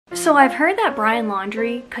So I've heard that Brian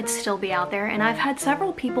Laundrie could still be out there, and I've had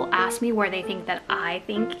several people ask me where they think that I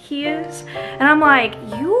think he is. And I'm like,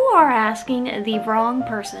 you are asking the wrong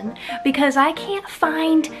person, because I can't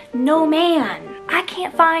find no man. I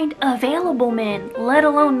can't find available men, let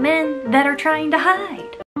alone men that are trying to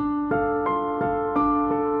hide.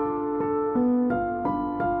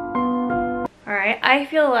 Alright, I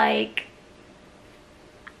feel like...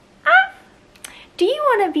 do you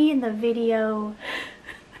want to be in the video?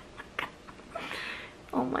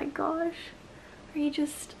 Oh my gosh. Are you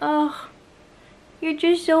just, oh, you're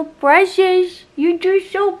just so precious. You're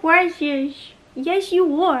just so precious. Yes,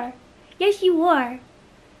 you are. Yes, you are.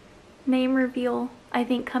 Name reveal, I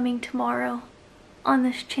think, coming tomorrow on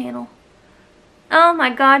this channel. Oh my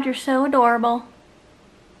god, you're so adorable.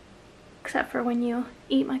 Except for when you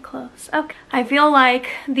eat my clothes. Okay. I feel like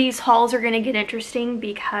these hauls are going to get interesting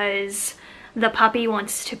because the puppy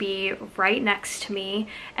wants to be right next to me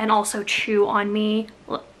and also chew on me.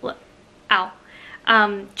 Look, ow.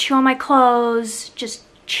 Chew on my clothes, just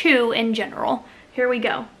chew in general. Here we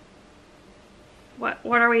go. What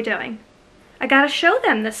are we doing? I gotta show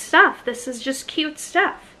them this stuff. This is just cute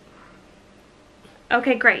stuff.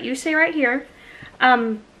 Okay, great. You stay right here.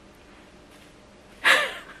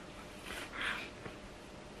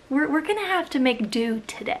 We're gonna have to make do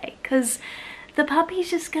today because the puppy's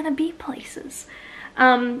just gonna be places.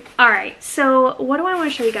 Alright, so what do I want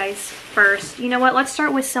to show you guys first? You know what, let's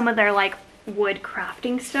start with some of their like wood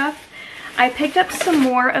crafting stuff. I picked up some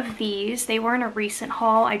more of these. They were in a recent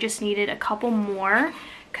haul. I just needed a couple more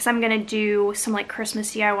because I'm gonna do some like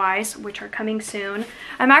Christmas DIYs, which are coming soon.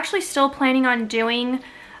 I'm actually still planning on doing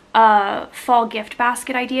a fall gift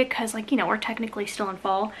basket idea because, like, you know, we're technically still in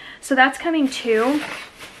fall, so that's coming too.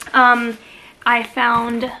 I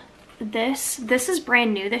found this is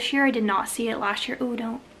brand new this year. I did not see it last year. Ooh,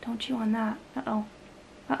 don't chew on that. Uh-oh.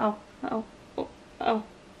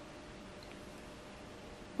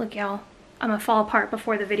 Look, y'all, I'm gonna fall apart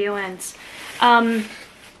before the video ends.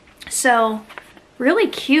 So really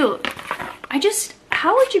cute.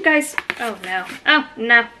 How would you guys, oh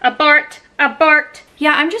no, abort.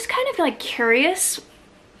 Yeah, I'm just kind of like curious.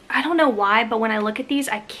 I don't know why, but when I look at these,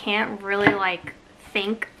 I can't really like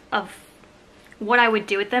think of what I would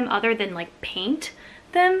do with them other than like paint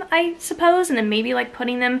them, I suppose, and then maybe like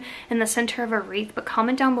putting them in the center of a wreath. But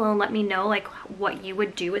comment down below and let me know like what you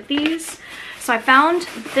would do with these. So I found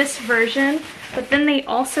this version, but then they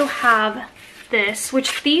also have this,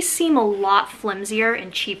 which these seem a lot flimsier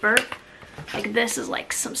and cheaper. Like this is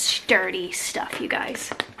like some sturdy stuff, you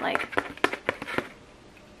guys.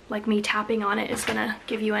 Like me tapping on it is gonna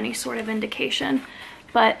give you any sort of indication.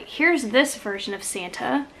 But here's this version of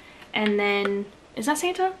Santa. And then, is that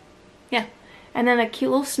Santa? Yeah. And then a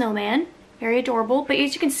cute little snowman, very adorable. But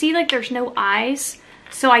as you can see, like there's no eyes.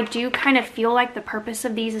 So I do kind of feel like the purpose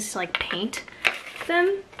of these is to like paint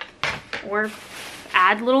them or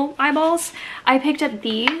add little eyeballs. I picked up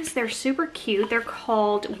these, they're super cute. They're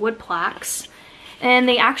called wood plaques. And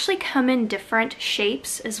they actually come in different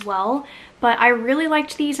shapes as well. But I really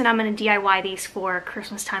liked these and I'm gonna DIY these for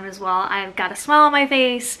Christmas time as well. I've got a smile on my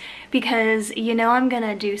face because you know I'm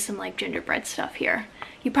gonna do some like gingerbread stuff here.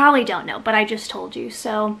 You probably don't know, but I just told you.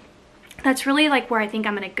 So that's really like where I think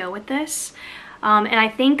I'm gonna go with this. And I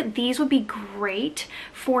think these would be great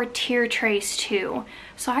for tier trays too.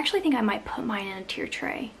 So I actually think I might put mine in a tier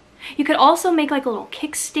tray. You could also make like a little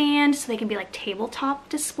kickstand so they can be like tabletop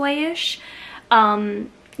display-ish.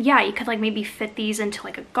 Yeah, you could like maybe fit these into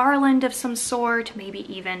like a garland of some sort,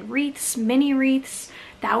 maybe even wreaths, mini wreaths.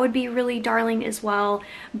 That would be really darling as well.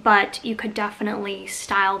 But you could definitely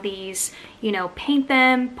style these, you know, paint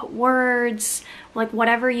them, put words, like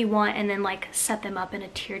whatever you want, and then like set them up in a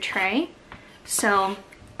tier tray. So,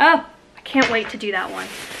 oh, I can't wait to do that one.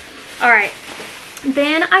 All right.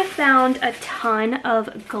 Then I found a ton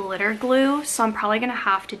of glitter glue. So I'm probably gonna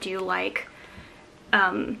have to do like,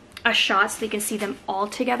 a shot so you can see them all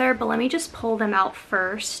together, but let me just pull them out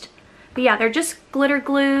first. But yeah, they're just glitter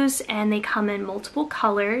glues and they come in multiple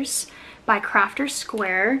colors by Crafter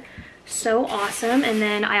Square. So awesome. And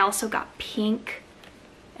then I also got pink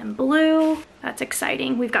and blue. That's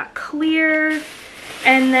exciting. We've got clear,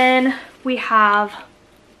 and then we have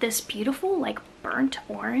this beautiful like burnt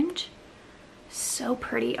orange. So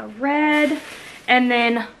pretty. A red, and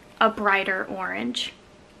then a brighter orange.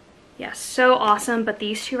 Yes, so awesome. But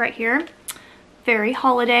these two right here, very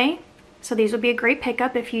holiday. So these would be a great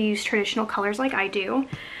pickup if you use traditional colors like I do.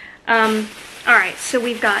 All right, so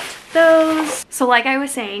we've got those. So like I was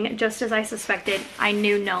saying, just as I suspected, I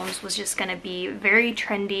knew gnomes was just gonna be very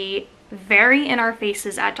trendy, very in our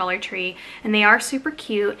faces at Dollar Tree, and they are super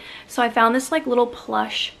cute. So I found this like little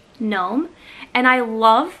plush gnome. And I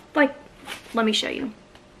love, like, let me show you.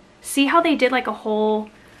 See how they did like a whole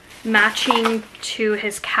matching to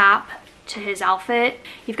his cap, to his outfit?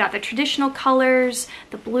 You've got the traditional colors.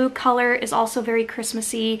 The blue color is also very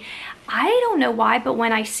Christmassy. I don't know why, but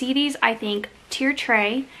when I see these, I think tier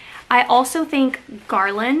tray. I also think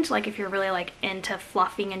garland, like if you're really like into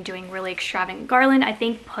fluffing and doing really extravagant garland, I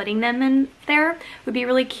think putting them in there would be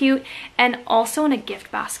really cute. And also in a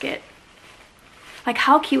gift basket. Like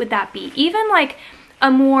how cute would that be? Even like a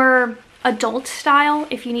more adult style,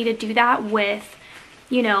 if you need to do that with,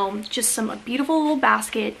 you know, just some beautiful little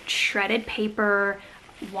basket, shredded paper,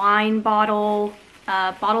 wine bottle,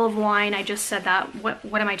 bottle of wine. I just said that.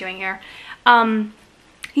 What am I doing here?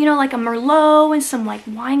 You know, like a Merlot and some like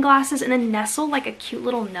wine glasses, and then nestle like a cute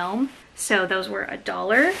little gnome. So those were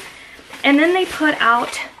 $1. And then they put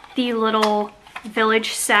out the little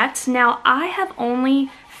village sets. Now I have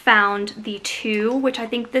only found the 2, which I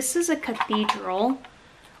think this is a cathedral,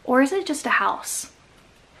 or is it just a house?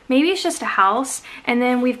 Maybe it's just a house. And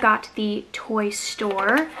then we've got the toy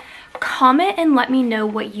store. Comment and let me know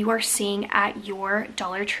what you are seeing at your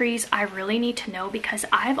Dollar Trees. I really need to know because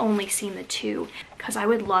I've only seen the 2, because I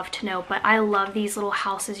would love to know. But I love these little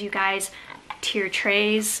houses, you guys. Tier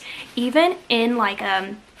trays, even in like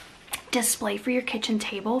a display for your kitchen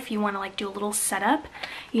table, if you want to like do a little setup,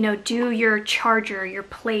 you know, do your charger, your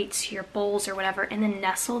plates, your bowls or whatever, and then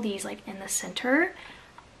nestle these like in the center.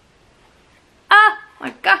 Ah,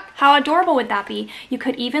 my God, how adorable would that be? You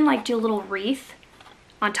could even like do a little wreath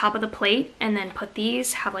on top of the plate and then put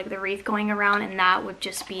these, have like the wreath going around, and that would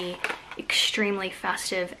just be extremely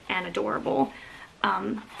festive and adorable.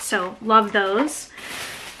 So love those.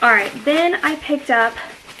 All right, then I picked up,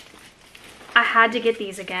 I had to get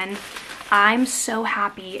these again. I'm so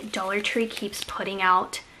happy Dollar Tree keeps putting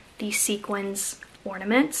out these sequins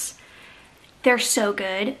ornaments. They're so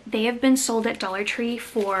good. They have been sold at Dollar Tree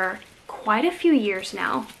for quite a few years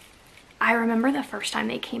now. I remember the first time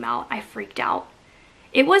they came out, I freaked out.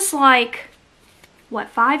 It was like, what,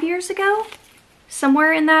 5 years ago?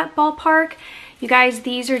 Somewhere in that ballpark. You guys,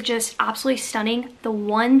 these are just absolutely stunning. The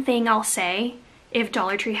one thing I'll say, if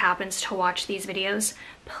Dollar Tree happens to watch these videos,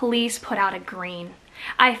 please put out a green.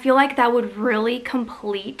 I feel like that would really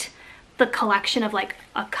complete the collection of like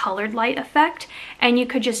a colored light effect, and you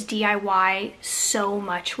could just DIY so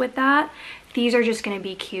much with that. These are just going to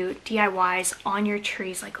be cute DIYs on your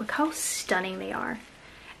trees. Like, look how stunning they are.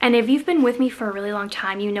 And if you've been with me for a really long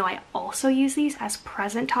time, you know I also use these as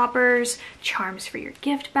present toppers, charms for your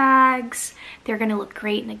gift bags. They're going to look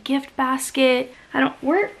great in a gift basket.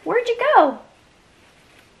 Where'd you go?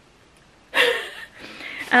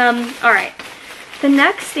 All right. The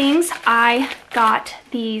next things, I got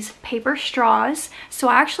these paper straws. So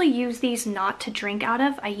I actually use these not to drink out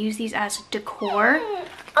of. I use these as decor.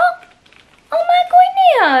 Oh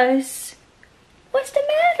my goodness. What's the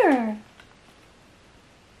matter?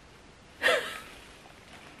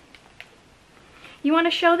 You want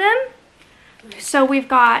to show them? So we've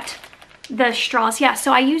got the straws. Yeah,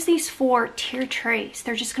 so I use these for tier trays.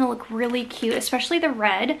 They're just going to look really cute, especially the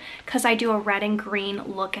red, because I do a red and green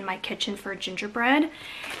look in my kitchen for gingerbread.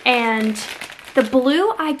 And the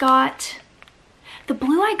blue I got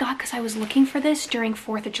because I was looking for this during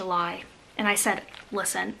 4th of July. And I said,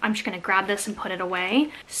 listen, I'm just going to grab this and put it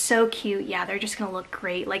away. So cute. Yeah, they're just going to look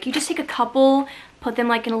great. Like, you just take a couple, put them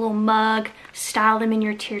like in a little mug, style them in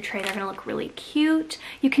your tier tray. They're going to look really cute.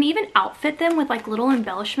 You can even outfit them with like little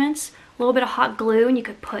embellishments, a little bit of hot glue, and you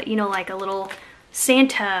could put, you know, like a little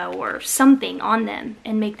Santa or something on them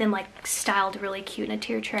and make them like styled really cute in a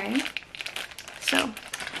tier tray. So,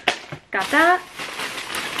 got that.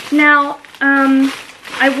 Now,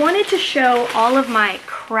 I wanted to show all of my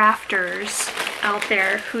crafters out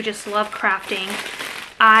there who just love crafting.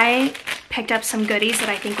 I picked up some goodies that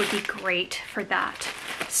I think would be great for that.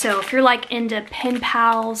 So if you're like into pen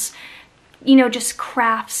pals, you know, just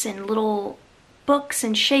crafts and little books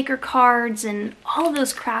and shaker cards and all of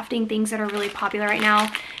those crafting things that are really popular right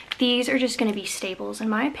now, these are just going to be staples in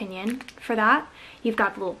my opinion for that. You've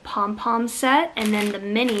got the little pom-pom set and then the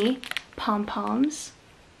mini pom-poms.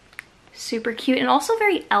 Super cute and also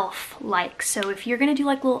very elf-like. So if you're gonna do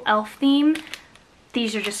like little elf theme,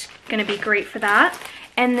 these are just gonna be great for that.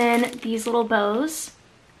 And then these little bows,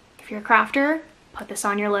 if you're a crafter, put this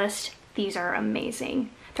on your list. These are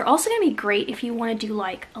amazing. They're also gonna be great if you wanna do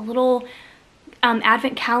like a little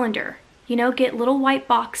advent calendar. You know, get little white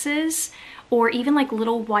boxes or even like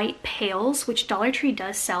little white pails, which Dollar Tree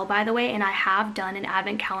does sell, by the way, and I have done an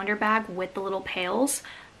advent calendar bag with the little pails.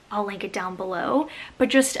 I'll link it down below. But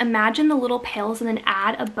just imagine the little pails and then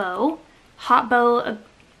add a bow, hot bow,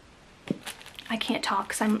 I can't talk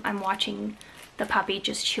because I'm watching the puppy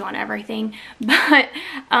just chew on everything, but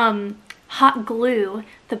hot glue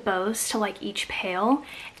the bows to like each pail,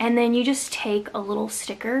 and then you just take a little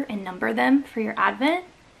sticker and number them for your advent,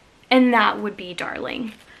 and that would be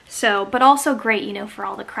darling. So, but also great, you know, for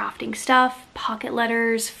all the crafting stuff, pocket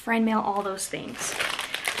letters, friend mail, all those things.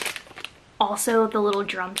 Also the little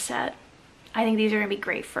drum set. I think these are gonna be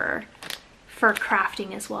great for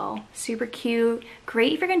crafting as well. Super cute.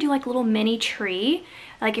 Great if you're gonna do like a little mini tree.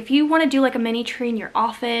 Like if you wanna do like a mini tree in your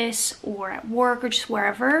office or at work or just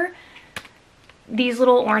wherever, these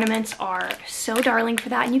little ornaments are so darling for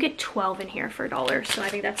that. And you get 12 in here for $1. So I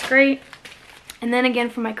think that's great. And then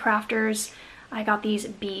again, for my crafters, I got these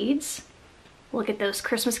beads. Look at those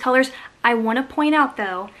Christmas colors. I wanna point out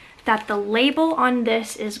though, that the label on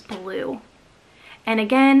this is blue. And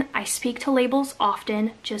again, I speak to labels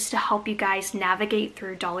often just to help you guys navigate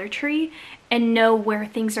through Dollar Tree and know where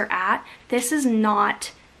things are at. This is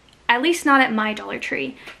not, at least not at my Dollar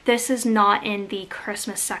Tree, this is not in the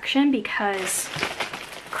Christmas section because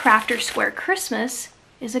Crafter Square Christmas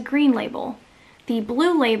is a green label. The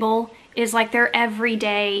blue label is like their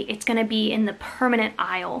everyday, it's gonna be in the permanent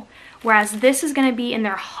aisle, whereas this is gonna be in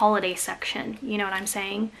their holiday section, you know what I'm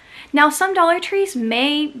saying? Now some Dollar Trees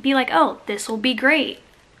may be like, oh, this will be great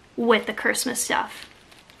with the Christmas stuff.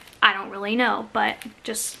 I don't really know, but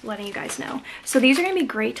just letting you guys know. So these are gonna be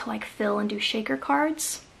great to like fill and do shaker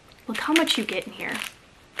cards. Look how much you get in here.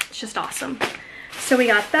 It's just awesome. So we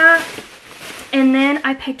got that. And then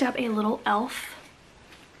I picked up a little elf.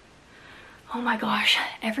 Oh my gosh,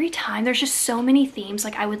 every time there's just so many themes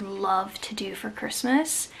like I would love to do for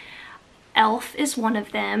Christmas. Elf is one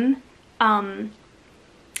of them.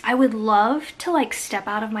 I would love to like step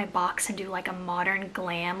out of my box and do like a modern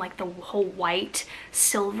glam, like the whole white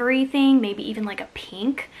silvery thing, maybe even like a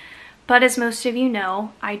pink. But as most of you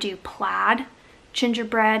know, I do plaid,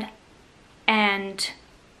 gingerbread, and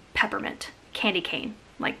peppermint, candy cane,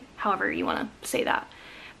 like however you want to say that.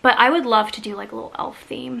 But I would love to do like a little elf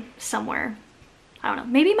theme somewhere. I don't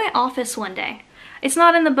know, maybe my office one day. It's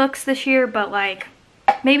not in the books this year, but like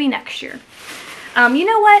maybe next year. You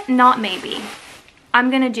know what? Not maybe. I'm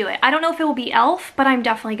gonna do it. I don't know if it will be elf, but I'm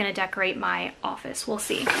definitely gonna decorate my office. We'll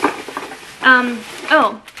see.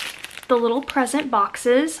 Oh, the little present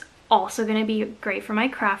boxes, also gonna be great for my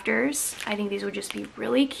crafters. I think these would just be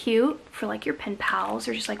really cute for like your pen pals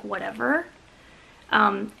or just like whatever.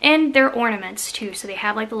 And they're ornaments too, so they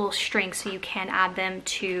have like the little strings so you can add them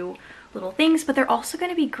to little things, but they're also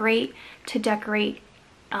gonna be great to decorate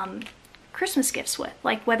Christmas gifts with,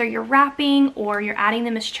 like whether you're wrapping or you're adding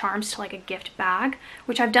them as charms to like a gift bag,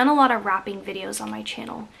 which I've done a lot of wrapping videos on my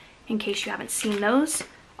channel. In case you haven't seen those,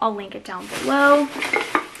 I'll link it down below.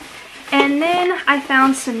 And then I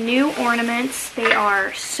found some new ornaments. They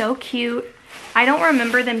are so cute. I don't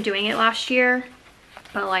remember them doing it last year,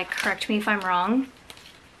 but like correct me if I'm wrong.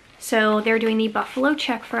 So they're doing the buffalo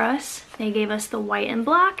check for us. They gave us the white and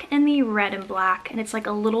black and the red and black, and it's like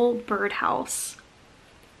a little birdhouse.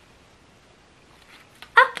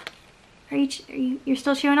 You're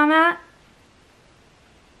still chewing on that?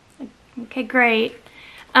 Okay, great.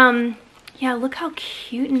 Yeah, look how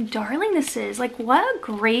cute and darling this is. Like, what a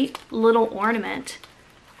great little ornament.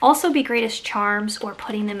 Also be great as charms or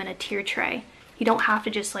putting them in a tier tray. You don't have to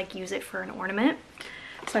just like use it for an ornament.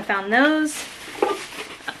 So I found those.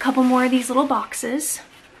 A couple more of these little boxes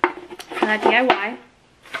for that DIY.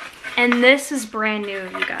 And this is brand new,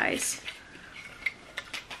 you guys.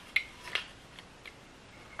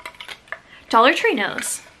 Dollar Tree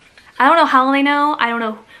knows. I don't know how they know. I don't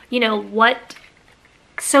know, you know, what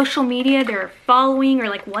social media they're following or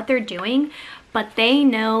like what they're doing, but they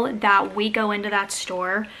know that we go into that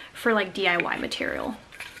store for like DIY material.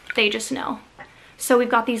 They just know. So we've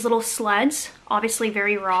got these little sleds, obviously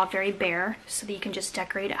very raw, very bare, so that you can just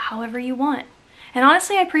decorate it however you want. And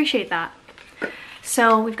honestly, I appreciate that.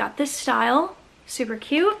 So we've got this style, super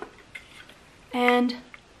cute, and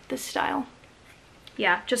this style.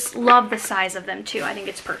 Yeah, just love the size of them too. I think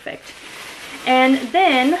it's perfect. And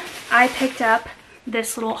then I picked up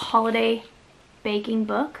this little holiday baking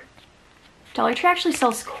book. Dollar Tree actually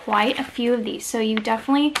sells quite a few of these, so you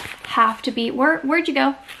definitely have to be, where'd you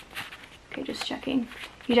go? Okay, just checking.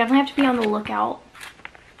 You definitely have to be on the lookout.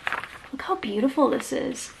 Look how beautiful this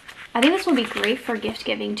is. I think this will be great for gift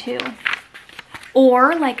giving too.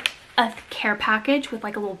 Or like a care package with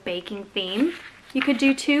like a little baking theme you could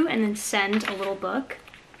do too, and then send a little book,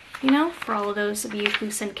 you know, for all of those of you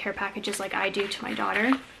who send care packages like I do to my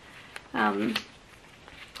daughter. Oh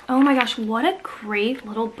my gosh, what a great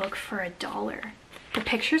little book for $1. The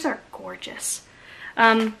pictures are gorgeous.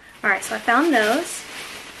 All right, so I found those.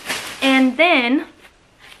 And then,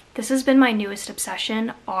 this has been my newest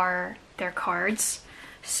obsession, are their cards.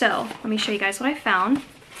 So, let me show you guys what I found.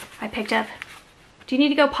 I picked up, do you need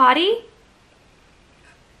to go potty?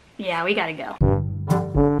 Yeah, we gotta go.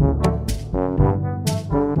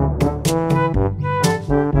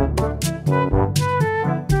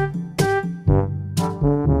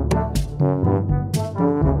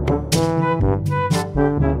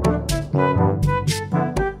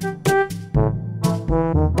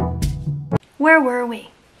 Where were we?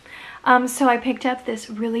 So I picked up this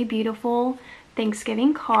really beautiful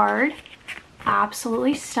Thanksgiving card.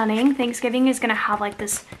 Absolutely stunning. Thanksgiving is gonna have like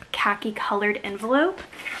this khaki colored envelope.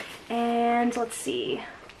 And let's see.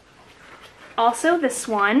 Also this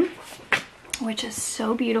one, which is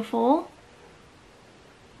so beautiful.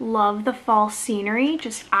 Love the fall scenery,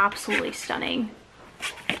 just absolutely stunning.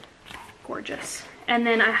 Gorgeous. And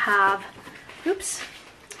then I have, oops,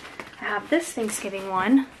 I have this Thanksgiving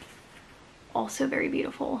one. Also very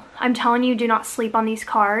beautiful. I'm telling you, do not sleep on these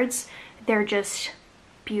cards. They're just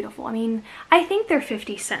beautiful. I mean, I think they're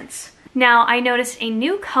 50 cents. Now, I noticed a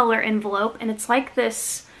new color envelope, and it's like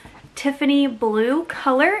this Tiffany blue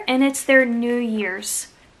color, and it's their New Year's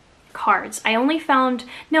cards. I only found,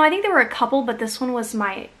 no, I think there were a couple, but this one was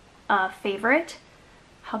my favorite.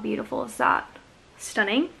 How beautiful is that?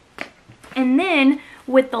 Stunning. And then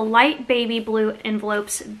with the light baby blue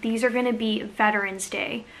envelopes, these are gonna be Veterans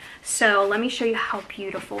Day. So let me show you how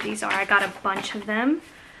beautiful these are. I got a bunch of them.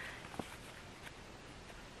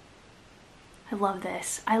 I love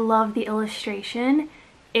this. I love the illustration.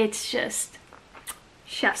 It's just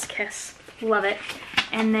chef's kiss. Love it.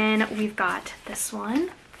 And then we've got this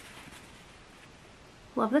one.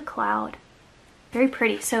 Love the cloud. Very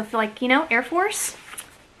pretty. So if like, you know, Air Force.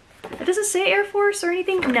 It doesn't say Air Force or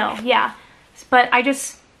anything. No, yeah. But I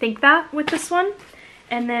just think that with this one.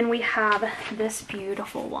 And then we have this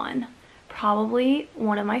beautiful one. Probably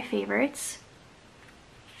one of my favorites.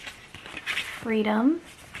 Freedom.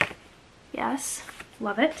 Yes,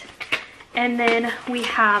 love it. And then we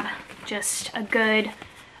have just a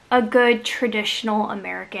good traditional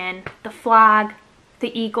American. The flag,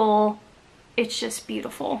 the eagle. It's just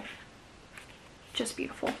beautiful. Just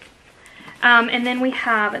beautiful. And then we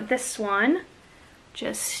have this one.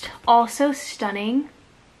 Just also stunning.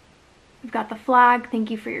 We've got the flag,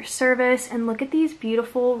 thank you for your service, and look at these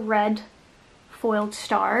beautiful red foiled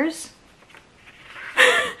stars.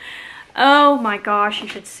 Oh my gosh, you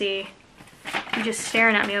should see. You're just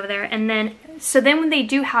staring at me over there. And then, so then when they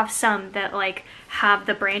do have some that like have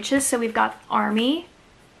the branches, so we've got Army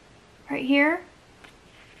right here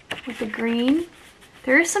with the green.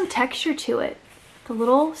 There is some texture to it. The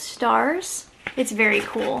little stars, it's very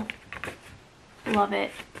cool. Love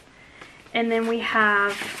it. And then we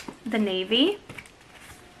have the Navy,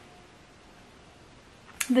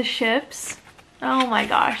 the ships. Oh my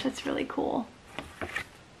gosh, that's really cool.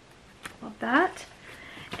 Love that.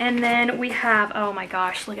 And then we have, oh my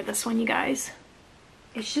gosh, look at this one, you guys.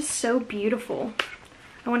 It's just so beautiful.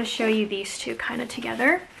 I want to show you these two kind of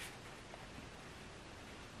together.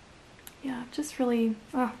 Yeah, just really,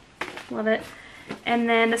 oh, love it. And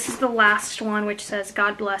then this is the last one, which says,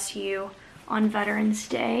 God bless you on Veterans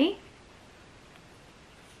Day.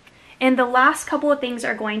 And the last couple of things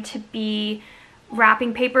are going to be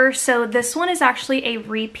wrapping paper. So this one is actually a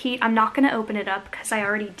repeat. I'm not going to open it up because I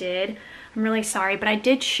already did. I'm really sorry, but I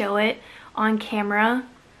did show it on camera.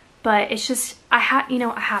 But it's just, I have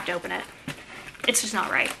to open it. It's just not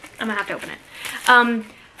right. I'm going to have to open it.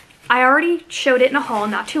 I already showed it in a haul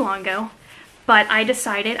not too long ago, but I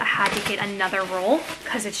decided I had to get another roll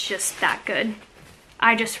because it's just that good.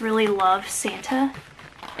 I just really love Santa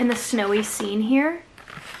in the snowy scene here.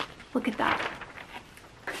 Look at that.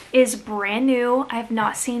 It is brand new. I have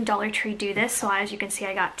not seen Dollar Tree do this, so as you can see,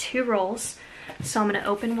 I got 2 rolls. So I'm gonna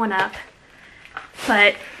open one up,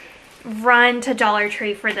 but run to Dollar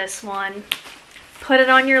Tree for this one. Put it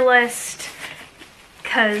on your list,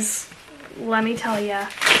 because let me tell you.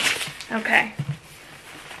 Okay.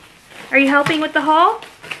 Are you helping with the haul?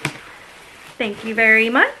 Thank you very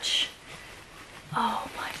much. Oh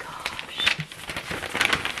my gosh.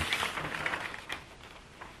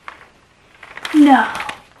 No.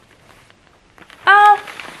 Oh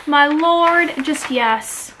my Lord, just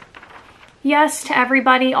yes. Yes to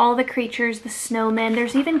everybody, all the creatures, the snowmen,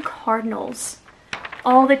 there's even cardinals.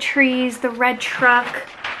 All the trees, the red truck.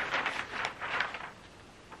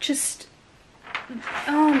 Just,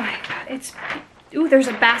 oh my God, it's, ooh, there's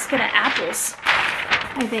a basket of apples,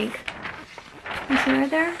 I think. You see right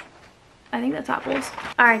there? I think that's apples.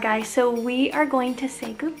 All right, guys, so we are going to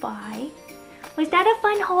say goodbye. Was that a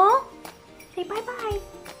fun haul? Say bye-bye.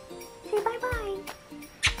 Say bye-bye.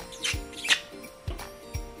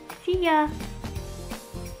 See ya.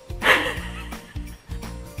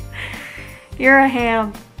 You're a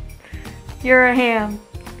ham. You're a ham.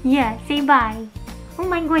 Yeah, say bye. Oh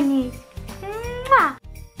my goodness. Mwah.